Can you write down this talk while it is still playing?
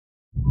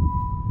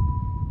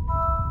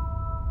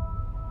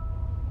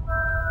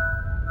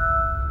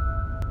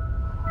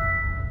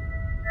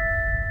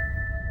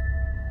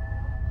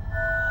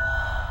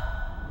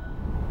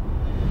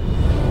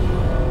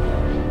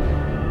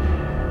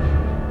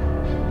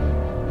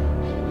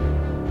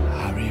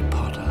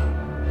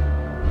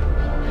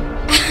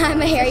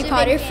I'm a Harry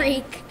Potter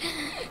freak.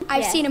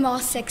 I've seen them all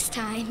 6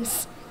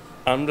 times.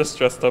 I'm just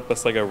dressed up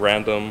as like a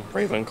random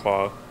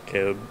Ravenclaw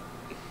kid.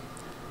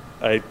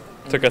 I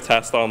took a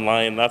test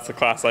online, that's the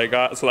class I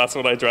got, so that's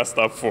what I dressed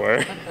up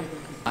for.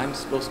 I'm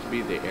supposed to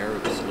be the heir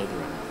of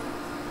Slytherin.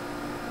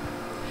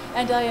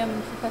 And I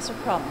am Professor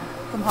Crumb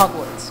from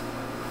Hogwarts.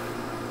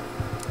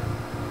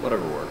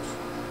 Whatever works.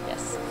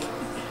 Yes.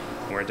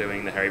 We're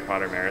doing the Harry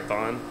Potter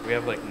marathon. We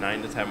have like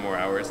 9 to 10 more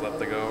hours left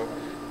to go.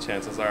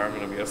 Chances are I'm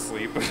going to be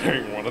asleep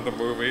during one of the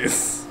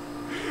movies.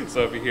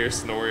 So if you hear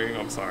snoring,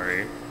 I'm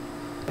sorry.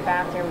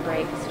 Bathroom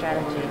break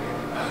strategy.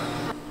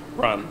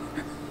 Run.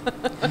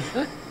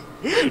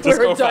 Just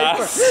go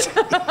fast.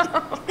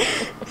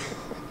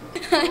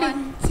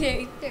 1,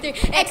 2, 3.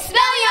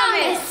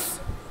 Expelliarmus!